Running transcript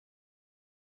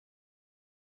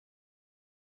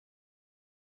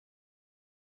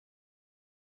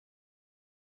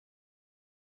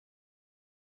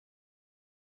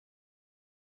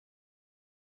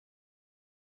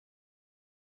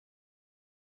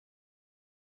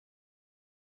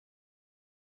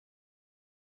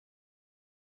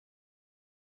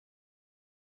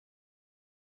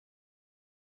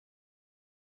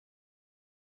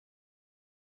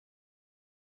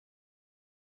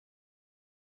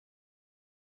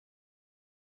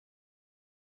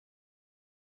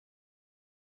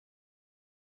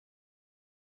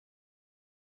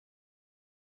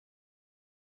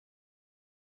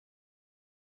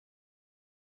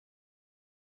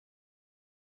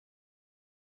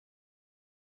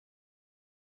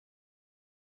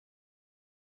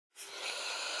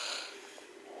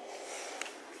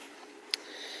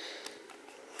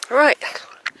Right.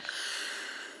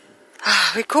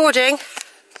 Recording.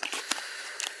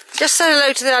 Just said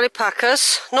hello to the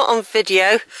Alapcas, not on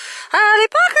video.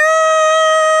 Alapcas!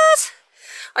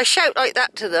 I shout like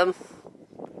that to them.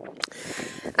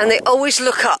 And they always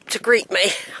look up to greet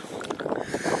me.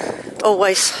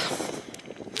 Always.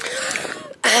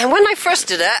 And when I first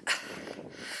did it,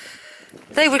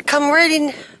 they would come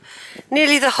really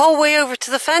nearly the whole way over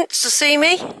to the fence to see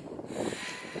me.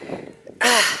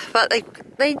 But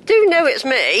they do know it's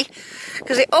me,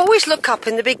 because they always look up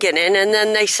in the beginning and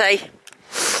then they say,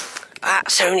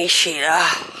 "That's only Sheila.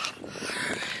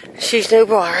 She's no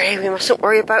worry, we mustn't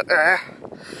worry about her."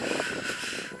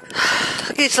 Look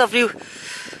at these lovely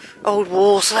old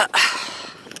walls. Look.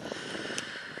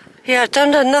 Yeah, I've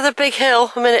done another big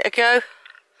hill a minute ago.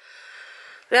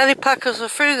 The Alapcas are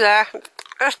through there.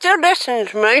 They're still listening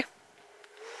to me.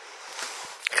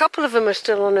 A couple of them are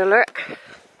still on alert.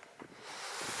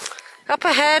 Up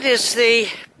ahead is the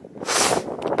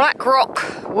Black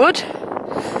Rock Wood,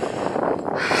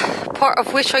 part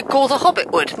of which I call the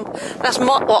Hobbit Wood. That's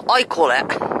what I call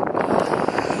it.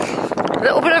 A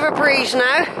little bit of a breeze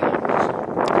now.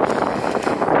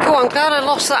 Cool, I'm glad I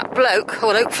lost that bloke.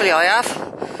 Well, hopefully I have.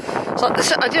 So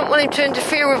I didn't want him to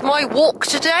interfere with my walk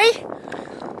today.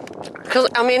 Because,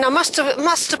 I mean, I must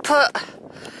have put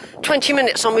 20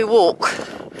 minutes on my walk.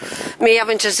 Me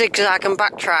having to zigzag and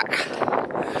backtrack.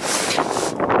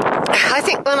 I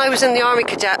think when I was in the Army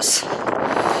Cadets,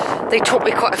 they taught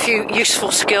me quite a few useful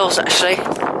skills, actually.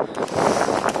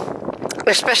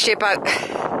 Especially about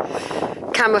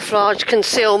camouflage,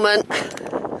 concealment,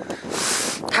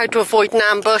 how to avoid an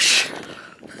ambush.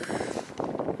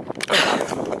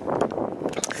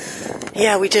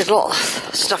 Yeah, we did a lot of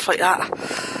stuff like that.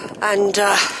 And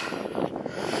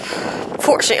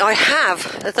fortunately I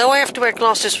have, though I have to wear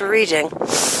glasses for reading,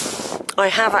 I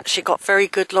have actually got very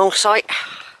good long sight.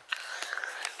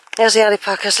 There's the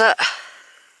Alapcas, look.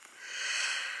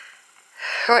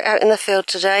 Right out in the field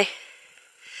today.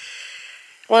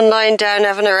 One lying down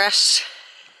having a rest.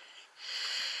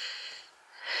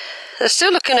 They're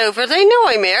still looking over. They know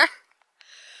I'm here.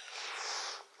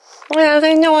 Yeah,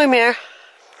 they know I'm here.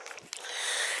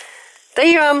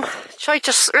 They tried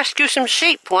to rescue some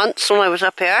sheep once when I was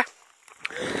up here.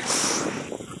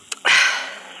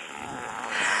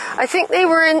 I think they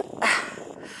were in...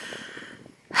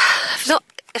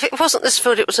 If it wasn't this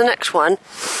field, it was the next one.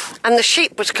 And the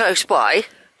sheep was close by.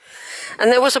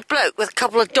 And there was a bloke with a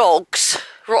couple of dogs.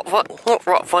 Not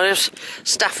Rottweilers,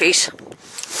 Staffies.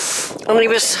 And he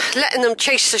was letting them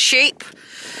chase the sheep.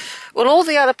 Well, all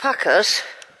the Alapcas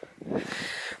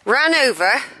ran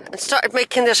over and started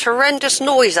making this horrendous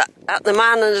noise at the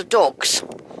man and the dogs.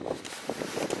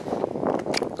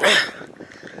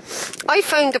 I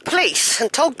phoned the police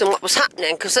and told them what was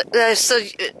happening, because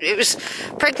it was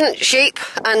pregnant sheep,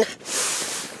 and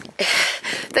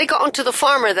they got onto the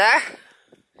farmer there,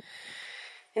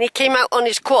 and he came out on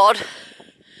his quad,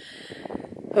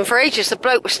 and for ages the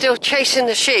bloke was still chasing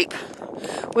the sheep,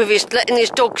 letting his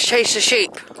dogs chase the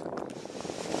sheep.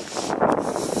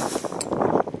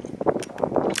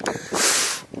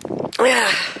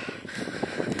 Yeah.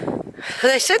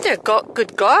 They said they've got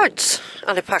good guards,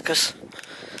 Alapcas.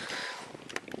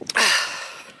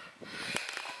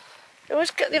 You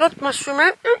always get the odd mushroom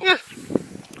out, don't you?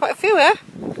 Quite a few here.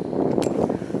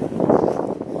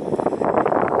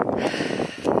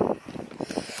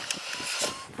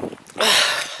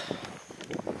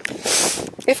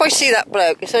 If I see that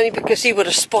bloke, it's only because he would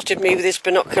have spotted me with his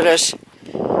binoculars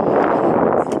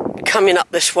coming up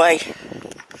this way.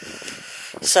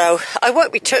 So I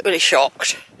won't be totally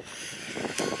shocked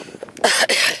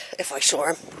if I saw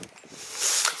him.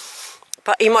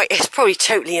 But he's probably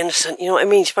totally innocent, you know what I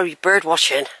mean? He's probably bird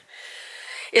watching.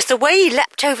 It's the way he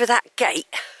leapt over that gate.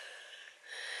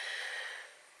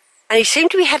 And he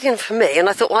seemed to be heading for me, and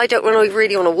I thought, well, I don't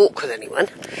really want to walk with anyone.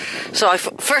 So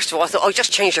first of all, I thought, I'll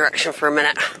just change direction for a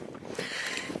minute.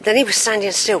 Then he was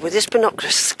standing still with his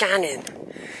binoculars scanning.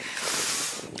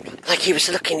 Like he was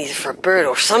looking either for a bird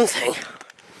or something.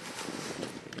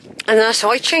 And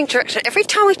so I changed direction. Every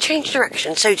time I changed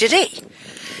direction, so did he.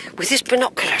 With his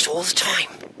binoculars all the time.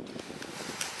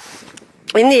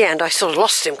 In the end, I sort of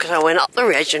lost him because I went up the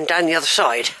ridge and down the other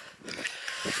side.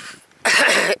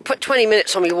 It put 20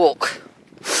 minutes on my walk.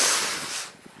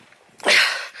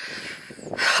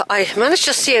 I managed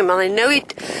to see him, and I know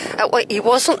he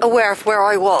wasn't aware of where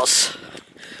I was.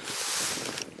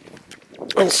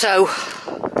 And so,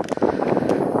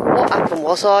 what happened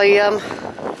was I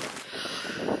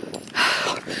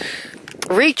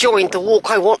rejoined the walk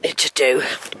I wanted to do.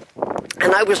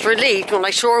 And I was relieved when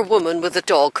I saw a woman with a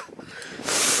dog.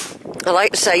 I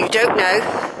like to say, you don't know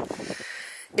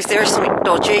if there's something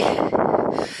dodgy,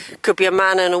 could be a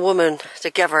man and a woman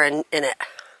together in it.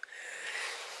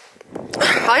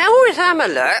 I always am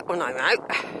alert when I'm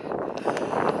out.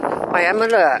 I am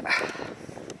alert.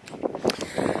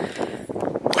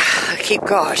 I keep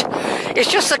guard.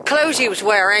 It's just the clothes he was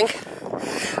wearing.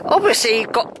 Obviously, he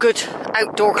got good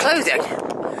outdoor clothing.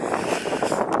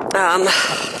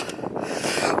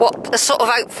 What the sort of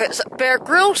outfits that Bear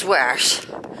Grylls wears,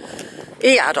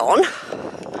 he had on.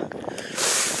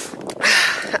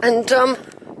 And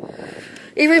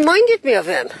he reminded me of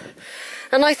him.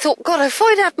 And I thought, God, if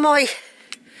I'd had my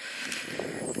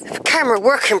camera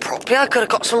working properly, I could have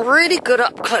got some really good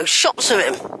up-close shots of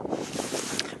him.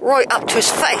 Right up to his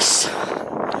face.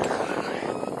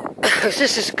 Because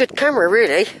this is a good camera,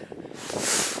 really.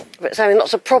 But it's having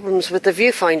lots of problems with the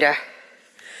viewfinder.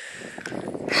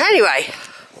 Anyway.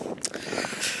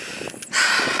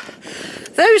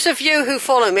 Those of you who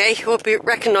follow me will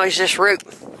recognise this route.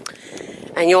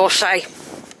 And you'll say,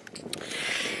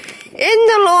 in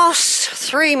the last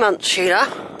 3 months, Sheila,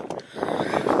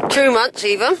 2 months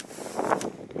even,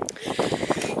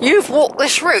 you've walked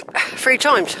this route 3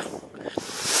 times.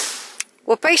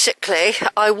 Well, basically,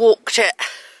 I walked it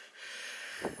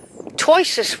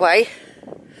twice this way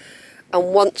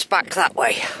and once back that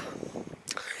way.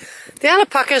 The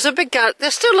Alapcas are big guys.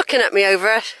 They're still looking at me over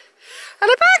it.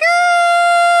 Alapcas!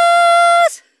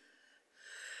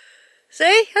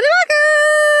 See?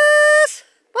 Alapcas!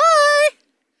 Bye!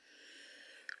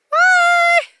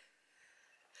 Bye!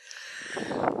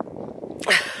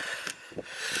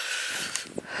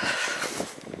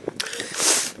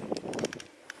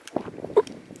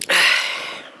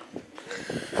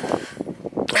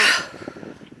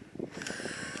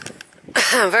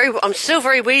 I'm still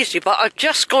very wheezy, but I've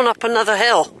just gone up another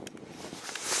hill.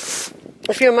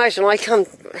 If you imagine,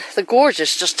 the gorge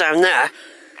is just down there.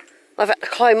 I've had to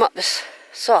climb up this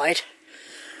side.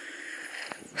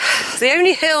 The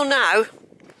only hill now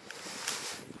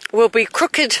will be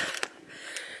crooked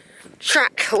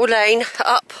track or lane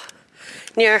up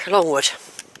near Longwood.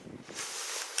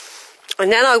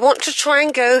 And then I want to try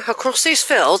and go across these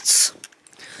fields,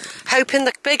 hoping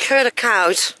the big herd of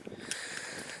cows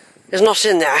is not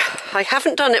in there. I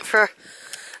haven't done it for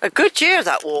a good year,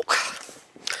 that walk.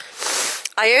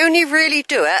 I only really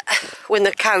do it when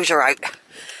the cows are out.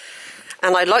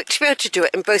 And I like to be able to do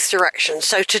it in both directions.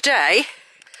 So today,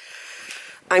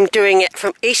 I'm doing it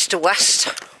from east to west,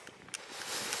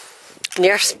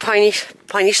 near Piney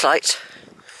Slights.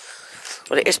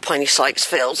 Well, it is Piney Slights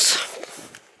Fields.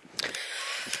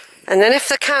 And then if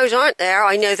the cows aren't there,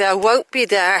 I know they won't be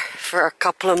there for a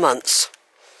couple of months.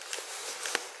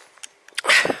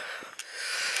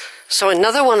 So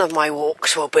another one of my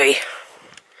walks will be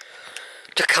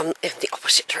to come in the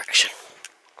opposite direction.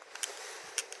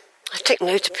 I take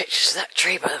loads of pictures of that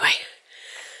tree, by the way.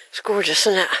 It's gorgeous,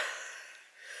 isn't it?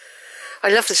 I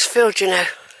love this field, you know.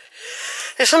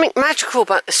 There's something magical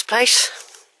about this place.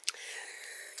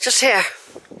 Just here.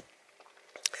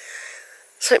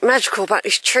 Something magical about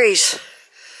these trees.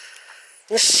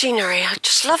 And the scenery, I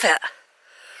just love it.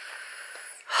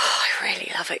 Oh, I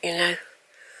really love it, you know.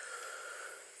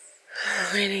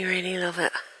 I really, really love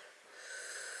it.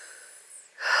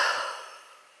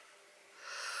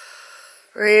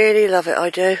 Really love it, I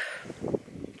do.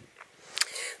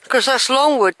 Because that's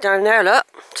Longwood down there, look.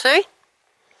 See?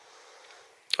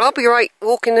 I'll be right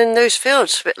walking in those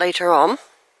fields a bit later on.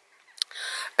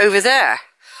 Over there.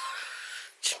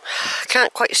 I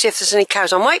can't quite see if there's any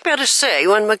cows. I might be able to see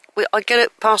when I get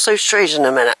it past those trees in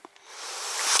a minute.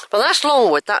 But that's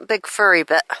Longwood, that big furry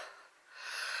bit.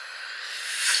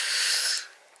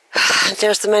 And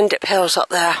there's the Mendip Hills up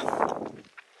there.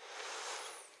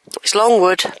 It's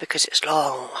Longwood because it's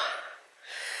long.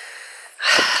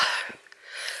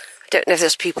 I don't know if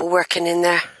there's people working in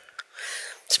there.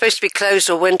 It's supposed to be closed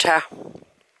all winter.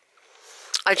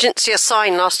 I didn't see a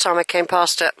sign last time I came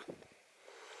past it.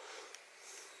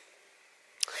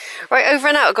 Right, over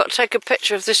and out. I've got to take a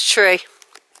picture of this tree.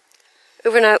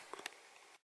 Over and out.